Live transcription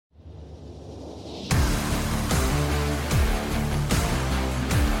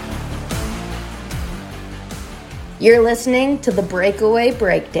You're listening to the Breakaway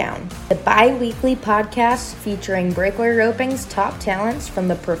Breakdown, the bi-weekly podcast featuring breakaway roping's top talents from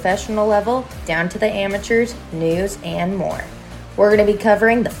the professional level down to the amateurs, news, and more. We're going to be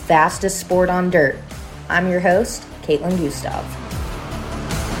covering the fastest sport on dirt. I'm your host, Caitlin Gustav.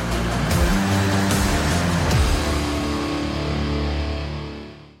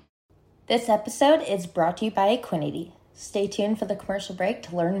 This episode is brought to you by Equinity. Stay tuned for the commercial break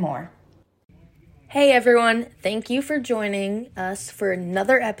to learn more. Hey everyone, thank you for joining us for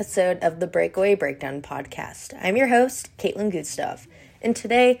another episode of the Breakaway Breakdown podcast. I'm your host, Caitlin Gustav, and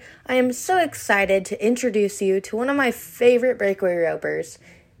today I am so excited to introduce you to one of my favorite breakaway ropers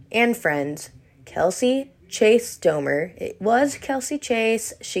and friends, Kelsie Chace-Domer. It was Kelsie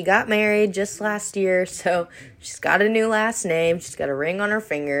Chase. She got married just last year, so she's got a new last name, she's got a ring on her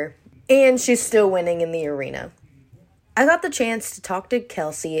finger, and she's still winning in the arena. I got the chance to talk to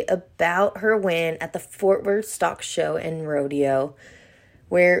Kelsie about her win at the Fort Worth Stock Show and Rodeo,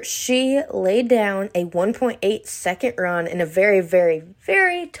 where she laid down a 1.8 second run in a very, very,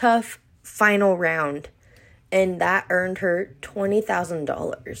 very tough final round, and that earned her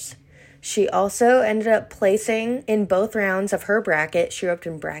 $20,000. She also ended up placing in both rounds of her bracket. She roped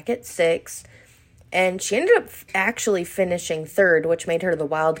in bracket 6, and she ended up actually finishing third, which made her the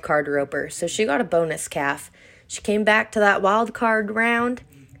wild card roper, so she got a bonus calf. She came back to that wild card round,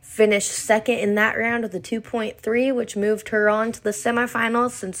 finished second in that round with a 2.3, which moved her on to the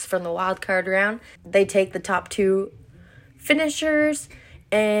semifinals, since from the wild card round, they take the top two finishers,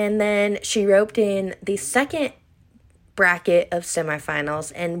 and then she roped in the second bracket of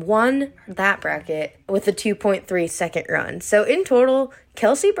semifinals and won that bracket with a 2.3 second run. So in total,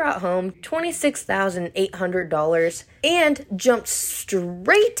 Kelsie brought home $26,800 and jumped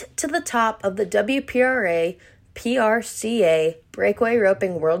straight to the top of the WPRA PRCA Breakaway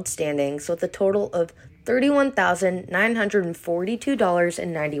Roping World Standings with a total of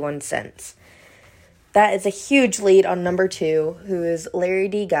 $31,942.91. That is a huge lead on number 2, who is Larry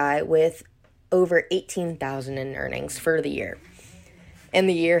D. Guy, with over $18,000 in earnings for the year. And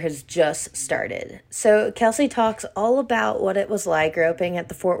the year has just started. So Kelsie talks all about what it was like roping at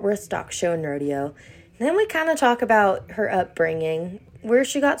the Fort Worth Stock Show and Rodeo. And then we kind of talk about her upbringing, where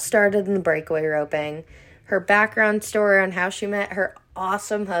she got started in the breakaway roping, her background story on how she met her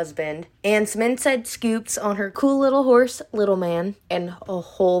awesome husband, and some inside scoops on her cool little horse, Little Man, and a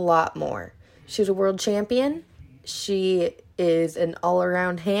whole lot more. She's a world champion. She is an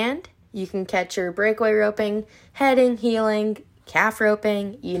all-around hand. You can catch her breakaway roping, heading, heeling, calf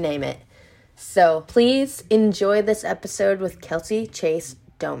roping, you name it. So please enjoy this episode with Kelsie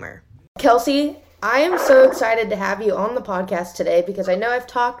Chace-Domer. Kelsie, I am so excited to have you on the podcast today because I know I've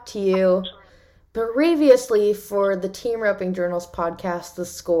talked to you previously for the Team Roping Journal's podcast, The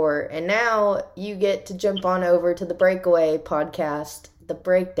Score, and now you get to jump on over to the Breakaway podcast, The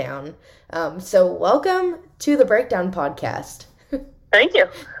Breakdown. So welcome to the Breakdown podcast. Thank you.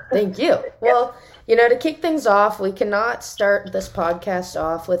 Thank you. Well, to kick things off, we cannot start this podcast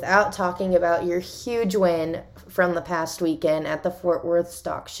off without talking about your huge win from the past weekend at the Fort Worth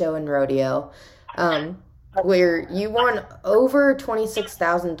Stock Show and Rodeo, where you won over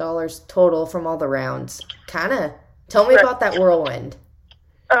 $26,000 total from all the rounds. Tell me about that whirlwind.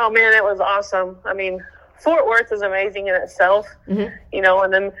 Oh, man, it was awesome. I mean, Fort Worth is amazing in itself, and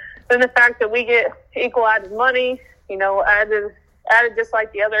then the fact that we get equal added money, added just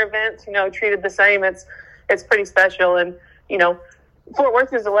like the other events, treated the same. It's pretty special. And, Fort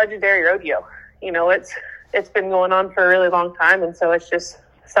Worth is a legendary rodeo. It's been going on for a really long time, and so it's just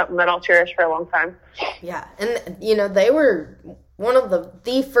something that I'll cherish for a long time. Yeah, and, they were one of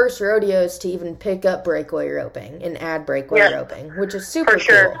the first rodeos to even pick up breakaway roping and add breakaway roping, which is super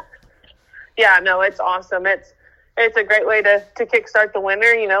cool. Yeah, no, it's awesome. It's a great way to kickstart the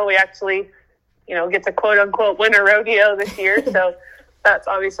winter. We actually, get to quote-unquote win a rodeo this year, so that's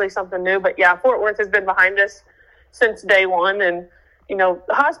obviously something new. But, yeah, Fort Worth has been behind us since day one, and, the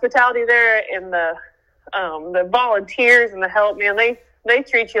hospitality there and the volunteers and the help, man, they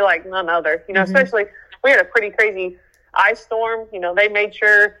treat you like none other, especially we had a pretty crazy ice storm. They made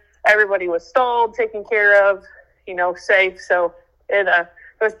sure everybody was stalled, taken care of, safe. So it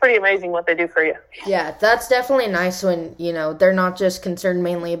was pretty amazing what they do for you. Yeah, that's definitely nice when, they're not just concerned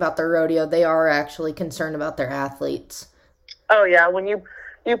mainly about their rodeo. They are actually concerned about their athletes. Oh, yeah. When you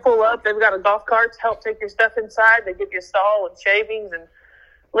pull up, they've got a golf cart to help take your stuff inside. They give you a stall with shavings and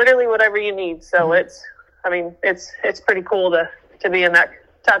literally whatever you need. So it's pretty cool to be in that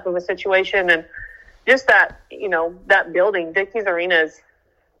type of a situation. And just that, that building, Dickies Arena,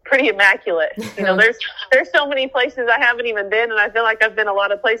 pretty immaculate. You know, there's so many places I haven't even been, and I feel like I've been a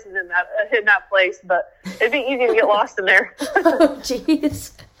lot of places in that place, but it'd be easy to get lost in there. Oh,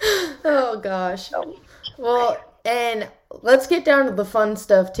 jeez. Oh, gosh. Well, and let's get down to the fun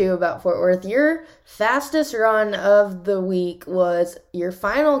stuff, too, about Fort Worth. Your fastest run of the week was your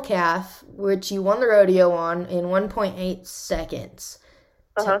final calf, which you won the rodeo on in 1.8 seconds.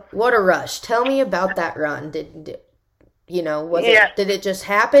 What a rush. Tell me about that run. Did it just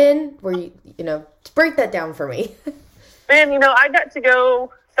happen? Were you break that down for me. Man, I got to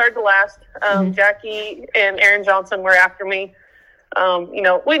go start to last. Jackie and Aaron Johnson were after me. We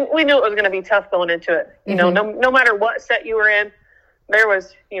knew it was going to be tough going into it. No matter what set you were in, there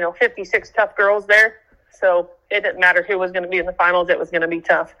was, 56 tough girls there. So it didn't matter who was going to be in the finals. It was going to be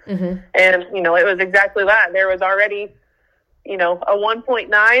tough. And, it was exactly that. There was already, a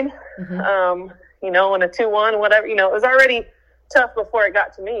 1.9, and a 2-1, whatever, it was already tough before it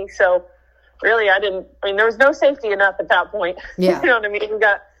got to me. So really there was no safety enough at that point. Yeah. You know what I mean?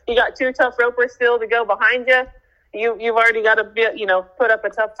 You got 2 tough ropers still to go behind you. You've already got to put up a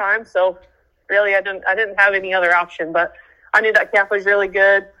tough time. So really I didn't have any other option, but I knew that calf was really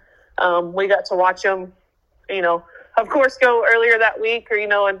good. We got to watch them, of course go earlier that week or,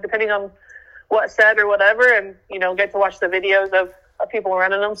 and depending on what set or whatever, and, get to watch the videos of people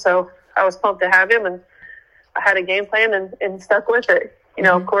running them. So I was pumped to have him, and I had a game plan and stuck with it.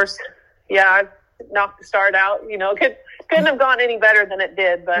 Of course, I knocked the start out, couldn't have gone any better than it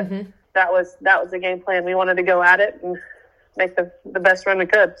did, but that was the game plan. We wanted to go at it and make the best run we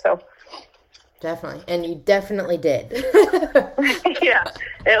could. So definitely. And you definitely did. Yeah,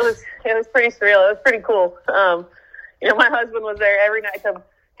 it was pretty surreal. It was pretty cool. My husband was there every night to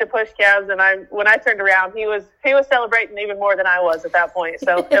push calves, and when I turned around, he was celebrating even more than I was at that point.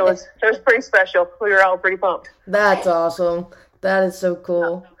 So it was pretty special. We were all pretty pumped. That's awesome. That is so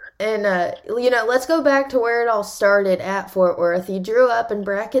cool. And let's go back to where it all started at Fort Worth. You drew up in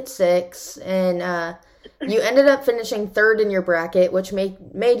bracket 6, and you ended up finishing 3rd in your bracket, which made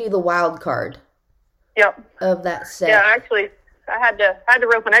you the wild card. Yep. Of that set. Yeah, actually, I had to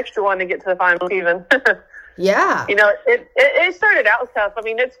rope an extra one to get to the finals even. Yeah. It started out tough. I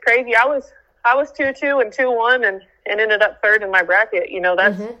mean, it's crazy. I was 2-2 and 2-1 and ended up 3rd in my bracket.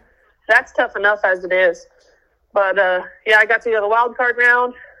 That's tough enough as it is. But I got to go to the wild card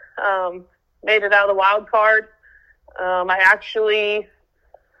round. Made it out of the wild card. The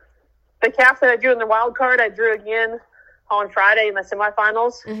calf that I drew in the wild card, I drew again on Friday in the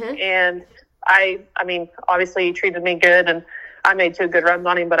semifinals. And I mean, obviously he treated me good, and I made 2 good runs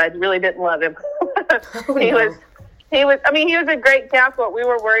on him, but I really didn't love him. Oh, no. He was a great calf, but we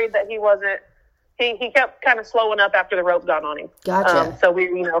were worried that he wasn't, he kept kind of slowing up after the rope got on him. Gotcha. So we,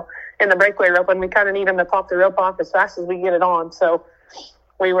 in the breakaway rope, and we kind of need him to pop the rope off as fast as we get it on. So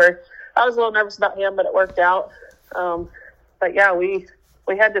I was a little nervous about him, but it worked out. But yeah, we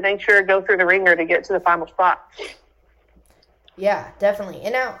had to make sure to go through the ringer to get to the final spot. Yeah, definitely.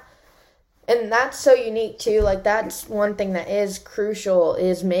 And that's so unique too. Like, that's one thing that is crucial,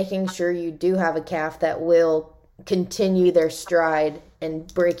 is making sure you do have a calf that will continue their stride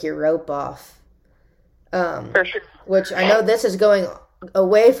and break your rope off. For sure. Which I know this is going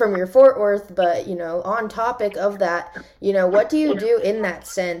away from your Fort Worth, but, on topic of that, what do you do in that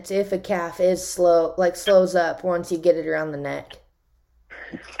sense if a calf is slows up once you get it around the neck?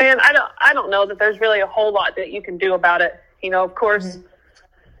 Man, I don't know that there's really a whole lot that you can do about it. Of course,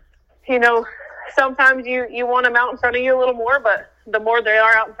 sometimes you want them out in front of you a little more, but the more they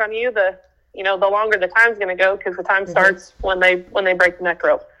are out in front of you, the longer the time's going to go, because the time starts when they break the neck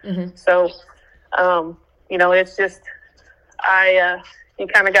rope. So, it's just, you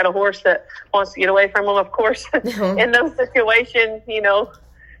kind of got a horse that wants to get away from them, of course. In those situations,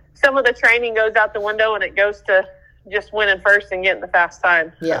 some of the training goes out the window, and it goes to just winning first and getting the fast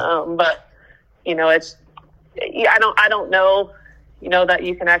time. Yeah. But, it's, I don't know, that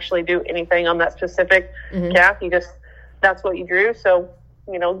you can actually do anything on that specific calf. That's what you drew. So,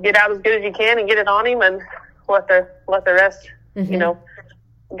 get out as good as you can and get it on him, and let the rest,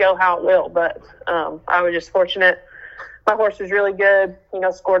 go how it will. But I was just fortunate. My horse was really good,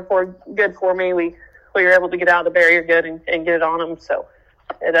 scored good for me. We were able to get out of the barrier good and get it on him. So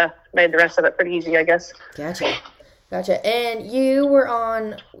it made the rest of it pretty easy, I guess. Gotcha. And you were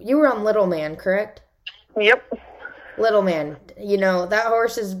on Little Man, correct? Yep. Little Man, that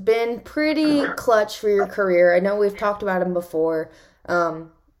horse has been pretty clutch for your career. I know we've talked about him before.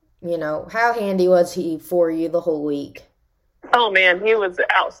 How handy was he for you the whole week? Oh, man, he was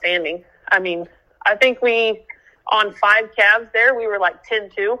outstanding. I mean, I think we on 5 calves there, we were like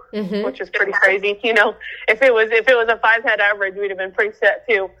 10-2, which is pretty crazy. You know, if it was a 5-head average, we'd have been pretty set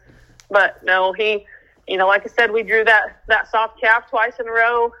too. But no, he, you know, like I said, we drew that soft calf twice in a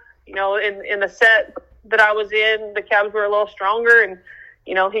row. You know, in the set that I was in, the calves were a little stronger, and,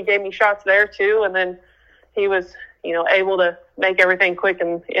 you know, he gave me shots there too. And then he was, you know, able to make everything quick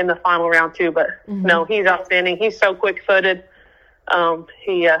in the final round too. But no, he's outstanding. He's so quick-footed.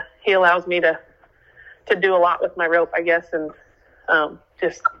 He allows me to do a lot with my rope, I guess, and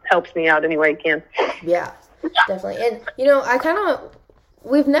just helps me out any way he can. Yeah, definitely. And, you know,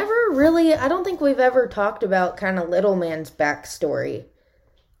 we've never really, I don't think we've ever talked about kind of little man's backstory.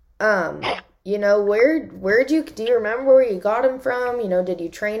 You know, do you remember where you got him from? You know, did you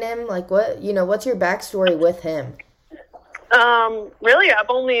train him? Like, what's your backstory with him? Really,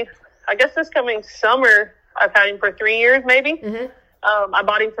 I guess this coming summer, I've had him for 3 years, maybe. I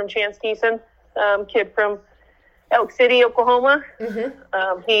bought him from Chance Thiessen, kid from Elk City, Oklahoma.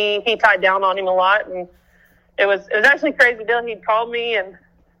 He tied down on him a lot, and it was actually a crazy deal. He'd called me and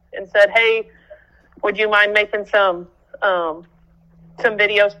said, "Hey, would you mind making some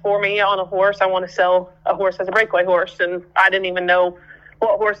videos for me on a horse? I want to sell a horse as a breakaway horse." And I didn't even know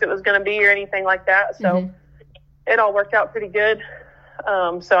what horse it was going to be or anything like that. So it all worked out pretty good.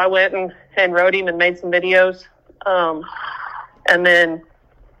 So I went and rode him and made some videos. And then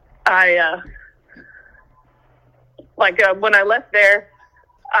when I left there,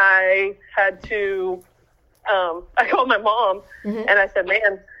 I had to, I called my mom and I said,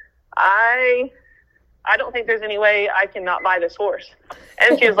 "Man, I don't think there's any way I can not buy this horse."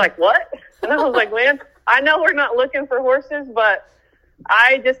 And she was like, "What?" And I was like, "Man, I know we're not looking for horses, but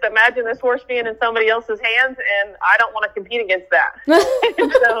I just imagine this horse being in somebody else's hands, and I don't want to compete against that."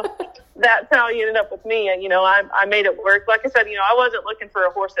 And so that's how he ended up with me. And, you know, I made it work. Like I said, you know, I wasn't looking for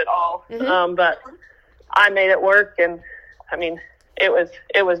a horse at all, but I made it work. And I mean, it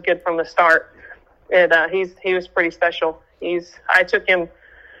was good from the start. He was pretty special. I took him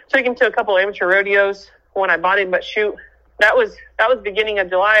to a couple of amateur rodeos when I bought him, but shoot, that was beginning of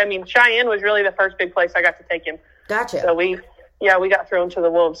July. I mean, Cheyenne was really the first big place I got to take him. Gotcha. So we got thrown to the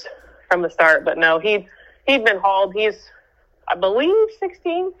wolves from the start. But no, he'd been hauled. He's, I believe,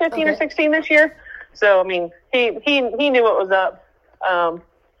 15 or 16 this year. So I mean, he knew what was up.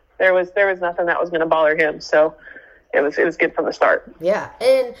 There was nothing that was going to bother him. So it was good from the start. Yeah.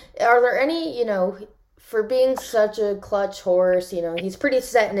 And are there any, you know, for being such a clutch horse, you know, he's pretty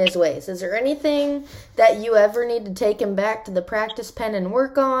set in his ways. Is there anything that you ever need to take him back to the practice pen and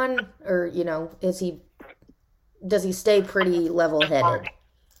work on? Or, you know, does he stay pretty level-headed?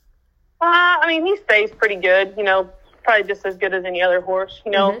 I mean, he stays pretty good, you know, probably just as good as any other horse.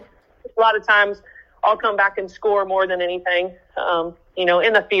 You know, a lot of times I'll come back and score more than anything. You know,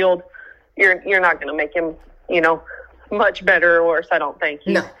 in the field, you're not going to make him, you know, much better or worse, I don't think.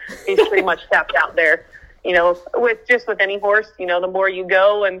 He's pretty much tapped out there. You know, with any horse, you know, the more you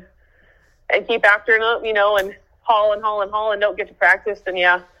go and keep after him, you know, and haul and don't get to practice, then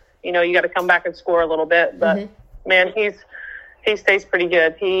yeah, you know, you got to come back and score a little bit. But man, he stays pretty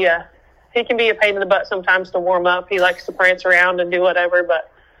good. He can be a pain in the butt sometimes to warm up. He likes to prance around and do whatever,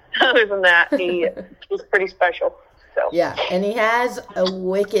 but other than that, he's pretty special. So yeah, and he has a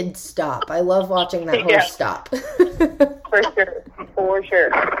wicked stop. I love watching that horse stop. For sure.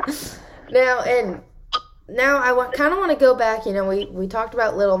 Now I kind of want to go back. You know, we talked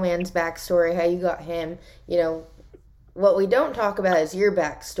about little man's backstory, how you got him. You know, what we don't talk about is your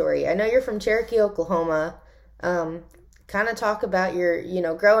backstory. I know you're from Cherokee, Oklahoma. Kind of talk about your, you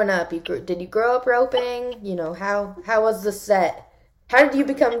know, growing up. Did you grow up roping? You know, how was the set? How did you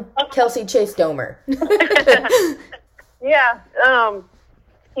become Kelsie Chace-Domer? Yeah,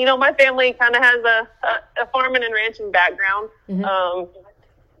 you know, my family kind of has a farming and ranching background.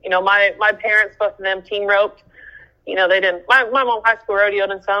 You know, my parents, both of them team roped. You know, they didn't. My mom high school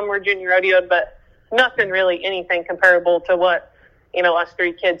rodeoed and some were junior rodeoed, but nothing really anything comparable to what, you know, us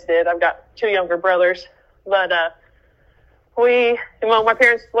 3 kids did. I've got 2 younger brothers, but my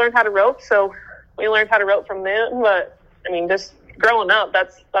parents learned how to rope, so we learned how to rope from them. But I mean, just growing up,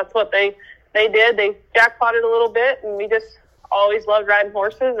 that's what they did. They jackpotted a little bit, and we just always loved riding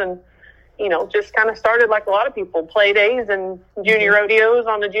horses, and you know, just kind of started like a lot of people, play days and junior rodeos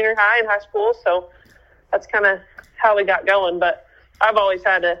on the junior high and high school. So that's kind of how we got going. But I've always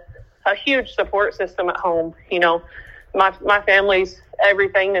had a huge support system at home. You know, my family's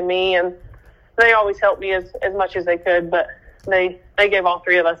everything to me, and they always helped me as much as they could. But they gave all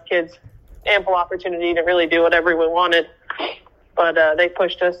 3 of us kids ample opportunity to really do whatever we wanted. But they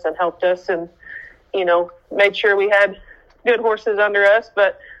pushed us and helped us, and you know, made sure we had good horses under us.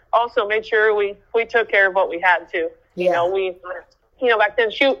 But also made sure we took care of what we had to. Yeah. Back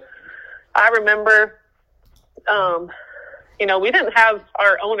then, I remember, we didn't have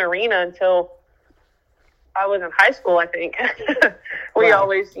our own arena until I was in high school, I think. We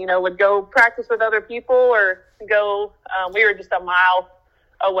always, would go practice with other people or go, we were just a mile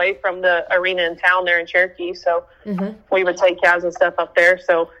away from the arena in town there in Cherokee. So we would take calves and stuff up there.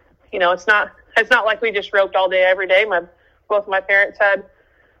 So, it's not like we just roped all day, every day. Both my parents had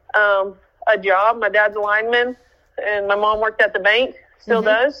a job. My dad's a lineman and my mom worked at the bank, still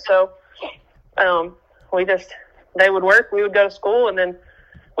does. So they would work, we would go to school, and then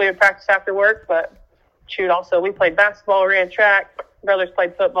we would practice after work. But also we played basketball, ran track, brothers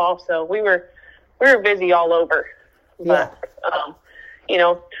played football. So we were busy all over. But,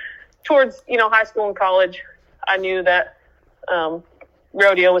 towards, high school and college, I knew that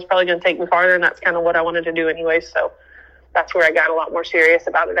rodeo was probably going to take me farther, and that's kind of what I wanted to do anyway. So that's where I got a lot more serious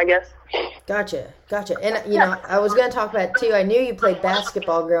about it, I guess. Gotcha. And, I was going to talk about it too. I knew you played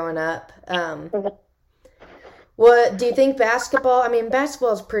basketball growing up. What do you think basketball? I mean,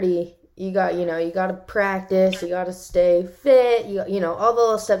 basketball is pretty, you got to practice, you got to stay fit, all the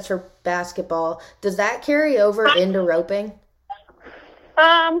little steps for basketball. Does that carry over into roping?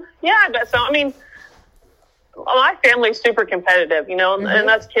 Yeah, I bet so. I mean, my family's super competitive, and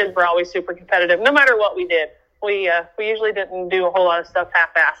us kids were always super competitive, no matter what we did. We usually didn't do a whole lot of stuff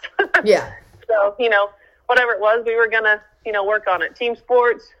half-assed. Yeah. So, whatever it was, we were going to, work on it. Team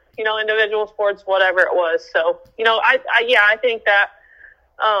sports, individual sports, whatever it was. So, I think that,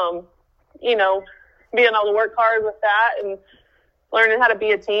 being able to work hard with that and learning how to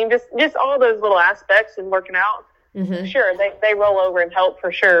be a team, just all those little aspects and working out. Sure, they roll over and help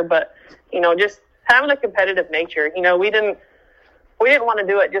for sure. But, just having a competitive nature, we didn't want to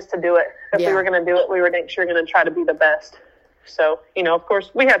do it just to do it. If we were going to do it, we were going to try to be the best. So, of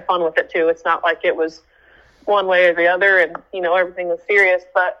course, we had fun with it too. It's not like it was one way or the other and, everything was serious.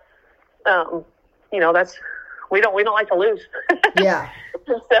 But, we don't like to lose. Yeah.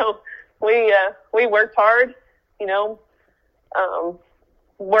 So we worked hard,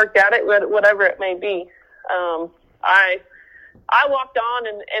 worked at it, whatever it may be. I walked on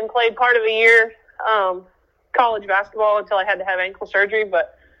and played part of a year college basketball until I had to have ankle surgery.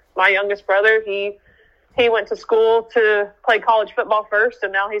 But my youngest brother, he went to school to play college football first,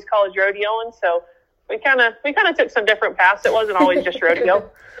 and now he's college rodeoing. So we kind of took some different paths. It wasn't always just rodeo.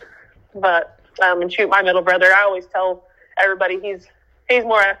 But and my middle brother, I always tell everybody he's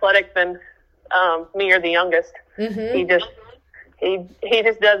more athletic than me or the youngest. He just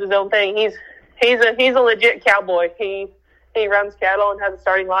does his own thing. He's a legit cowboy. He runs cattle and has a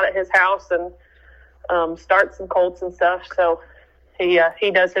starting lot at his house and starts some colts and stuff. So he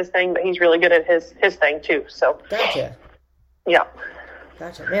does his thing, but he's really good at his thing too. So gotcha. Yeah.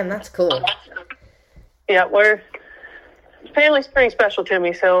 Gotcha, man. That's cool. Yeah, family's pretty special to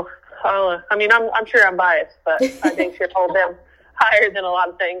me. So I'm sure I'm biased, but I think should hold them higher than a lot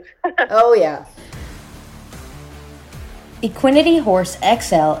of things. Oh yeah. Equinety Horse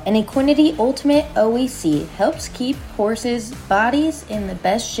XL and Equinety Ultimate OEC helps keep horses' bodies in the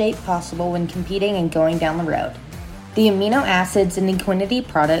best shape possible when competing and going down the road. The amino acids in Equinety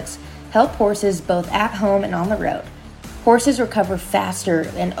products help horses both at home and on the road. Horses recover faster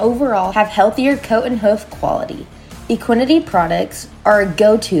and overall have healthier coat and hoof quality. Equinety products are a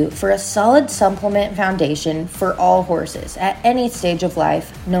go-to for a solid supplement foundation for all horses at any stage of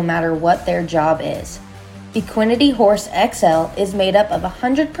life, no matter what their job is. Equinety Horse XL is made up of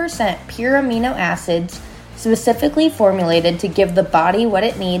 100% pure amino acids specifically formulated to give the body what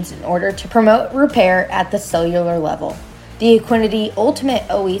it needs in order to promote repair at the cellular level. The Equinety Ultimate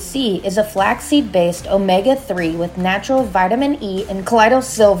OEC is a flaxseed-based omega-3 with natural vitamin E and colloidal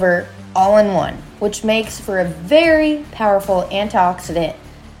silver all in one, which makes for a very powerful antioxidant,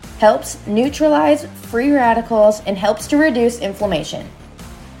 helps neutralize free radicals, and helps to reduce inflammation.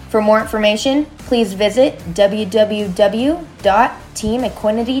 For more information, please visit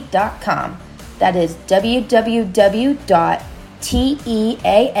www.teamequinety.com. That is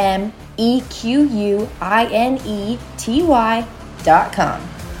www.teamequinety.com.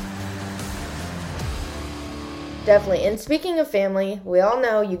 Definitely. And speaking of family, we all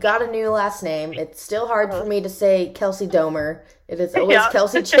know you got a new last name. It's still hard for me to say Kelsie Domer. It is always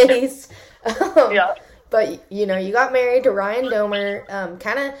Kelsie Chace. Yeah. But, you got married to Ryan Domer.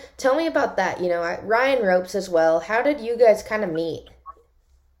 Kind of tell me about that. Ryan ropes as well. How did you guys kind of meet?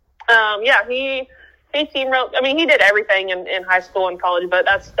 He team roped. I mean, he did everything in high school and college, but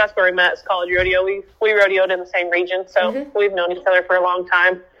that's where we met. It's college rodeo. We rodeoed in the same region, so we've known each other for a long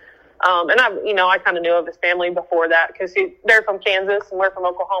time. And I kind of knew of his family before that because they're from Kansas and we're from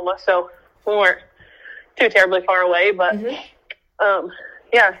Oklahoma. So we weren't too terribly far away, but,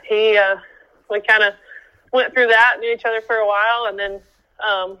 we kind of went through that, knew each other for a while, and then,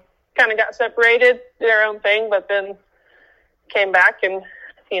 kind of got separated, did our own thing, but then came back and,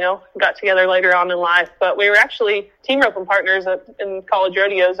 got together later on in life. But we were actually team roping partners in college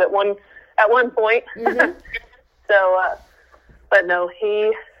rodeos at one point. Mm-hmm. So, but no,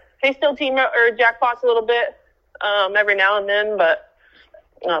 he still jackpots a little bit, every now and then, but,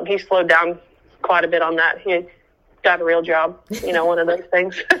 he slowed down quite a bit on that. He got a real job, one of those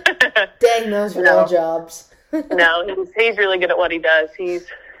things. Dang those real jobs. No, he's really good at what he does. He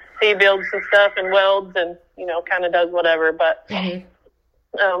builds some stuff and welds and, kind of does whatever. But,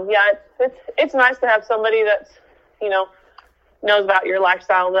 it's nice to have somebody that's, knows about your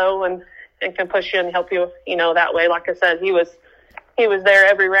lifestyle, though, and can push you and help you, that way. Like I said, he was there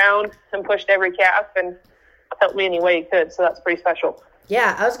every round and pushed every calf and helped me any way he could. So that's pretty special.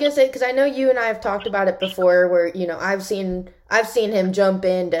 Yeah, I was going to say, because I know you and I have talked about it before where, I've seen him jump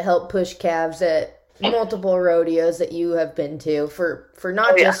in to help push calves at multiple rodeos that you have been to for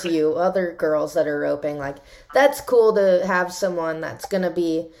not just you, other girls that are roping. Like, that's cool to have someone that's going to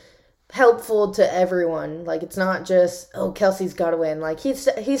be helpful to everyone. Like, it's not just, oh, Kelsey's got to win. Like, he's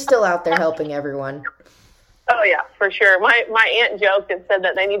still out there helping everyone. Oh, yeah, for sure. My aunt joked and said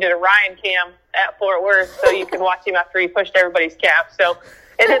that they needed a Ryan cam at Fort Worth so you could watch him after he pushed everybody's calf. So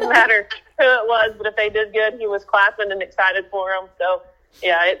it didn't matter who it was, but if they did good, he was clapping and excited for them. So,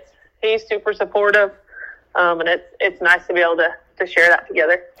 yeah, he's super supportive, and it's nice to be able to share that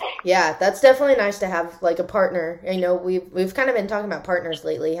together. Yeah, that's definitely nice to have, like, a partner. We've kind of been talking about partners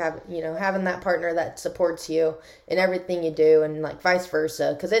lately, having that partner that supports you in everything you do and, like, vice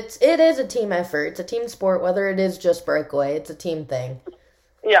versa, because it is a team effort. It's a team sport, whether it is just breakaway. It's a team thing.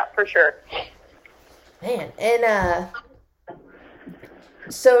 Yeah, for sure. Man, and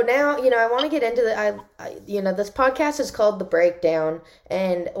so now, I want to get into this podcast is called The Breakdown,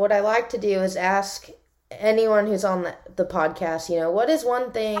 and what I like to do is ask anyone who's on the podcast, what is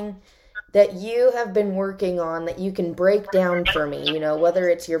one thing that you have been working on that you can break down for me, whether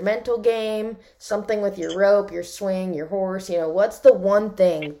it's your mental game, something with your rope, your swing, your horse, what's the one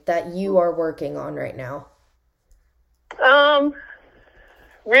thing that you are working on right now?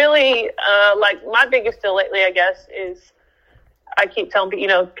 Really, like my biggest deal lately, I guess, is I keep telling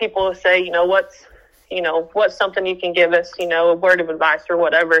people say, what's something you can give us, a word of advice or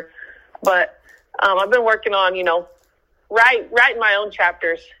whatever. But I've been working on, writing my own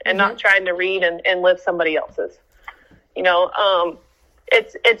chapters and not trying to read and live somebody else's.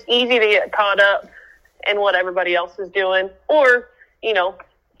 It's easy to get caught up in what everybody else is doing, or,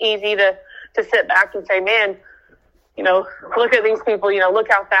 easy to sit back and say, man, look at these people, look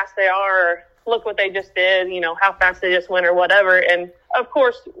how fast they are, or look what they just did, how fast they just went or whatever. And of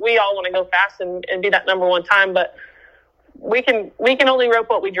course we all want to go fast and be that number one time, but we can only rope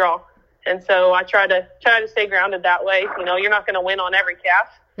what we draw. And so I try to stay grounded that way. You're not going to win on every calf.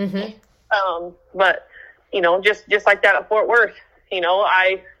 Mm-hmm. But, just like that at Fort Worth,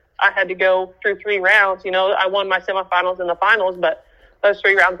 I had to go through 3 rounds. I won my semifinals and the finals, but those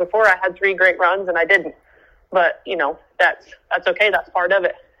 3 rounds before I had 3 great runs and I didn't. But, that's okay. That's part of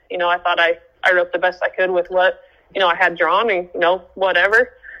it. I thought I roped the best I could with what, I had drawn and,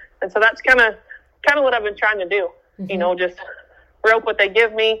 whatever. And so that's kind of what I've been trying to do, mm-hmm. Just rope what they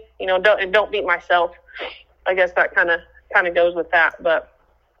give me, don't beat myself. I guess that kind of goes with that. But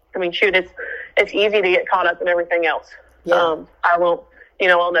I mean, shoot, it's easy to get caught up in everything else. Yeah. I won't,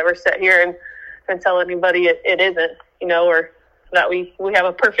 I'll never sit here and tell anybody it isn't, or that we have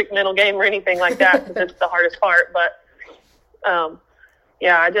a perfect mental game or anything like that, because it's the hardest part. But,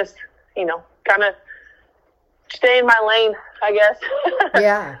 I just, kind of stay in my lane, I guess.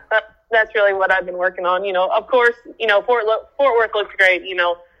 Yeah. That's really what I've been working on. Of course, Fort Worth looks great.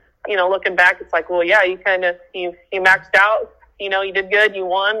 Looking back, it's like, well, yeah, you maxed out. You did good. You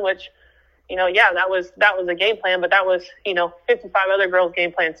won, which, that was a game plan. But that was 55 other girls'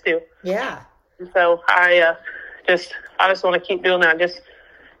 game plans too. Yeah. So I just want to keep doing that. Just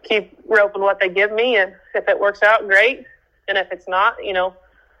keep roping what they give me, and if it works out, great. And if it's not,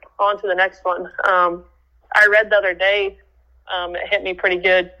 on to the next one. I read the other day. It hit me pretty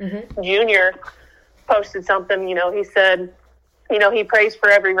good. Mm-hmm. Junior posted something, he said, he prays for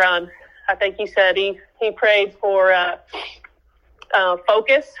every run. I think he said he prayed for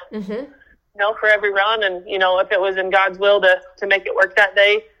focus, mm-hmm. For every run. And, if it was in God's will to make it work that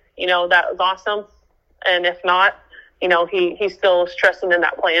day, that was awesome. And if not, he's still trusting in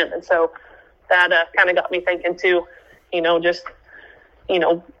that plan. And so that kind of got me thinking too, just,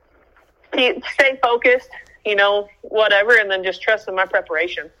 stay focused, whatever, and then just trust in my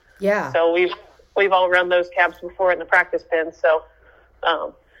preparation. Yeah. So we've all run those cabs before in the practice pen. So,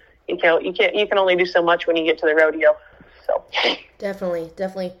 you can only do so much when you get to the rodeo. So definitely.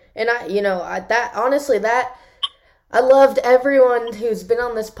 And I loved everyone who's been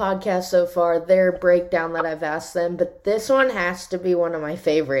on this podcast so far, their breakdown that I've asked them, but this one has to be one of my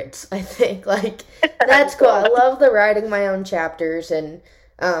favorites, I think. Like, that's cool. I love the writing my own chapters, and,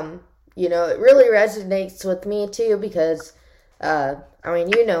 it really resonates with me, too, because,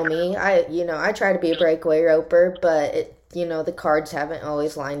 you know me. I try to be a breakaway roper, but, the cards haven't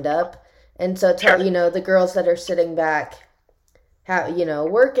always lined up. And so, the girls that are sitting back,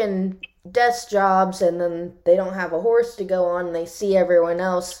 working desk jobs, and then they don't have a horse to go on, and they see everyone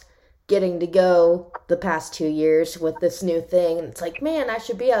else getting to go the past 2 years with this new thing, and it's like, man, I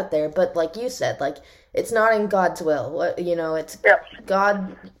should be out there. But like you said, like, it's not in God's will. It's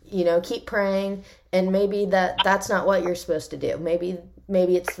God, keep praying, and maybe that's not what you're supposed to do. Maybe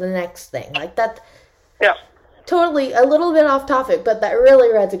it's the next thing. Like that. Yeah. Totally a little bit off topic, but that really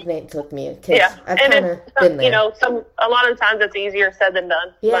resonates with me. Yeah. I've kind of been there. A lot of times it's easier said than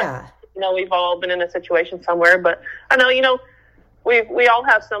done. Yeah. But, we've all been in a situation somewhere, but I know, we all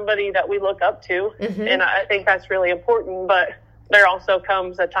have somebody that we look up to, and I think that's really important, but there also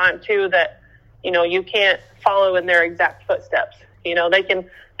comes a time too that, you can't follow in their exact footsteps. They can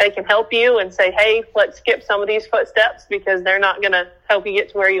help you and say, hey, let's skip some of these footsteps because they're not going to help you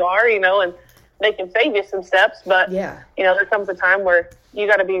get to where you are, and they can save you some steps, but there comes a time where you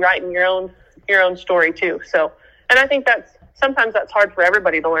got to be writing your own story too. So, and I think sometimes that's hard for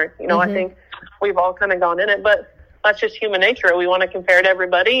everybody to learn. I think we've all kind of gone in it, but that's just human nature. We want to compare to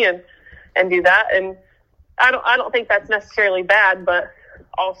everybody and do that. And I don't think that's necessarily bad, but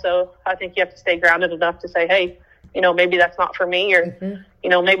also I think you have to stay grounded enough to say, hey, maybe that's not for me, or,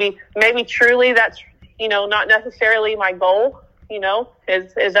 maybe truly that's, not necessarily my goal.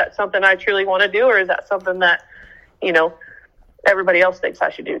 Is that something I truly want to do, or is that something that, everybody else thinks I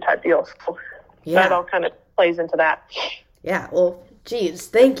should do type deal? So that all kind of plays into that. Yeah. Well, geez,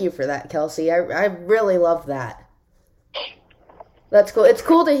 thank you for that, Kelsie. I really love that. That's cool. It's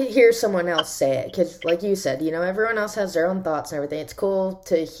cool to hear someone else say it because, like you said, everyone else has their own thoughts and everything. It's cool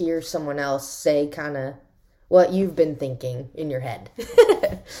to hear someone else say kind of what you've been thinking in your head.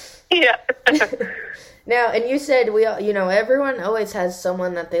 Yeah. Now, and you said everyone always has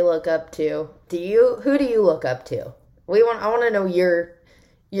someone that they look up to. Who do you look up to? I want to know your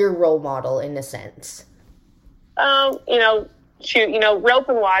role model in a sense. Roping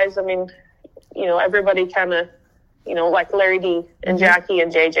wise, everybody kind of, like Larry D and Jackie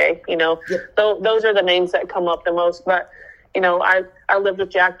and JJ, those are the names that come up the most. But, I lived with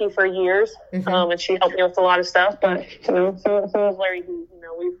Jackie for years, and she helped me with a lot of stuff. But, so is Larry D.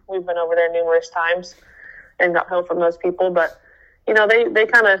 We've been over there numerous times and got help from those people. But, they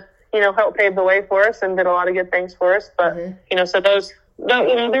kind of, helped pave the way for us and did a lot of good things for us. But, so those,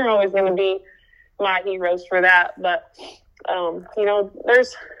 they're always going to be my heroes for that. But,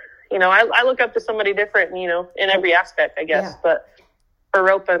 there's, I look up to somebody different, in every aspect, I guess. Yeah. But for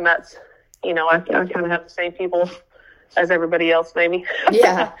roping, that's, I kind of have the same people as everybody else, maybe.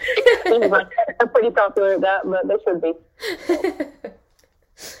 Yeah. I'm pretty popular at that, but they should be.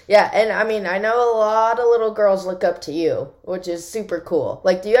 Yeah, and I know a lot of little girls look up to you, which is super cool.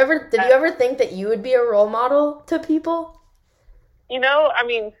 Like, did you ever think that you would be a role model to people?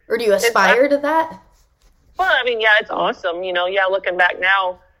 Or do you aspire to that? Well, yeah, it's awesome. Looking back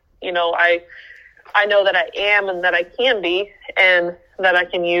now, I know that I am and that I can be, and that I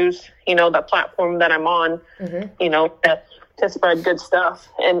can use, the platform that I'm on, to spread good stuff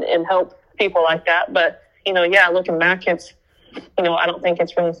and help people like that. But, looking back, it's, I don't think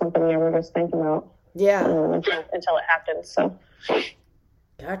it's really something we ever just think about. Yeah. Until it happens. So.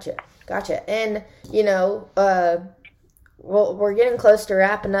 Gotcha. And, well, we're getting close to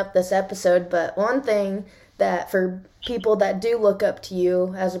wrapping up this episode, but one thing that for people that do look up to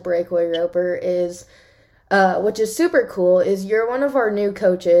you as a breakaway roper is, which is super cool, is you're one of our new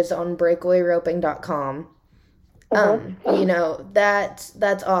coaches on breakawayroping.com.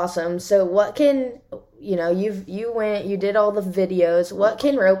 That's awesome. So what can, you did all the videos. What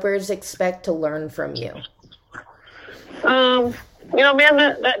can ropers expect to learn from you?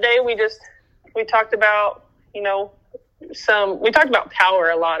 That day we talked about, we talked about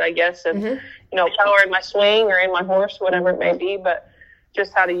power a lot, I guess, and, power in my swing or in my horse, whatever it may be, but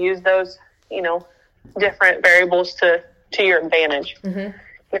just how to use those, different variables to your advantage.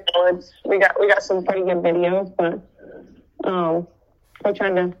 We got some pretty good videos, but, we're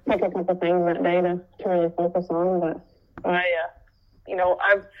trying to pick a couple things that day to really focus on, but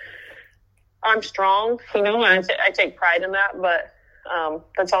I'm strong, and I take pride in that, but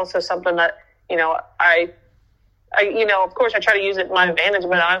that's also something that, I of course I try to use it to my advantage,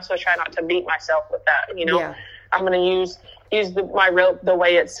 but I also try not to beat myself with that, Yeah. I'm going to use my rope the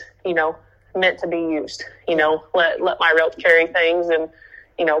way it's, meant to be used, let my rope carry things and,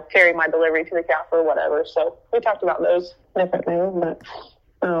 carry my delivery to the calf or whatever. So we talked about those different things, but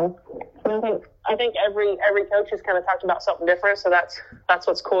I think every coach has kind of talked about something different. So that's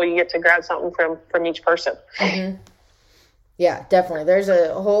what's cool. You get to grab something from each person. Mm-hmm. Yeah, definitely. There's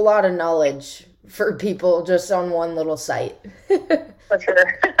a whole lot of knowledge for people just on one little site. For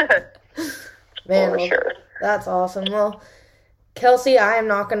sure. Man, for sure. That's awesome. Well, Kelsie, I am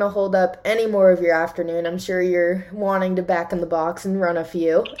not going to hold up any more of your afternoon. I'm sure you're wanting to back in the box and run a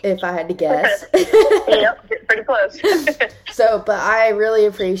few, if I had to guess. Yep, pretty close. But I really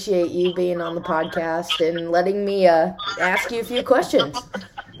appreciate you being on the podcast and letting me ask you a few questions.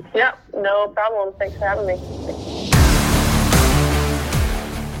 Yep, no problem. Thanks for having me.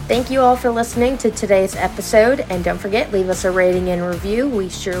 Thank you all for listening to today's episode, and don't forget, leave us a rating and review. We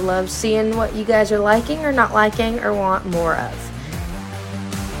sure love seeing what you guys are liking or not liking or want more of.